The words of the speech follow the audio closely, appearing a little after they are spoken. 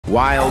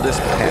wildest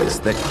pets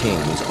that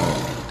kings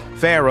owned.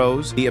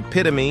 Pharaohs, the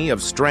epitome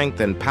of strength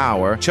and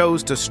power,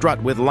 chose to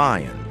strut with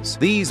lions.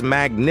 These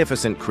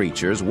magnificent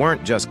creatures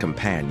weren't just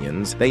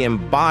companions, they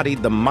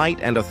embodied the might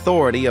and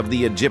authority of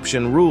the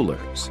Egyptian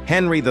rulers.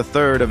 Henry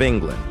III of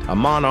England, a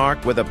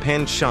monarch with a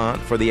penchant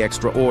for the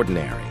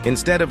extraordinary.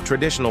 Instead of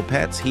traditional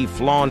pets, he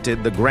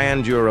flaunted the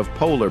grandeur of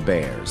polar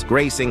bears,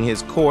 gracing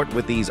his court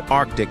with these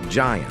Arctic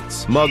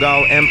giants.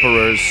 Mughal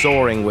emperors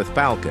soaring with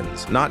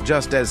falcons, not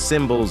just as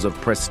symbols of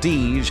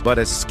prestige, but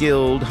as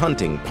skilled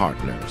hunting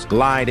partners,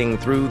 gliding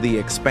through the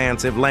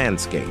expansive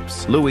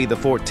landscapes. Louis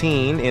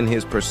XIV, in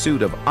his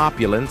pursuit of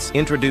opulence,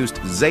 introduced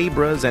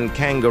zebras and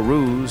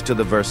kangaroos to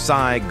the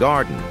Versailles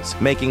Gardens,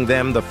 making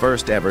them the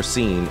first ever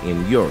seen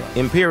in Europe.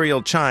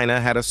 Imperial China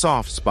had a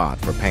soft spot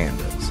for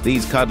pandas.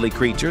 These cuddly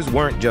creatures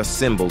weren't just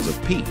symbols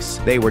of peace,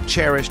 they were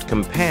cherished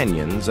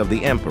companions of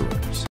the emperors.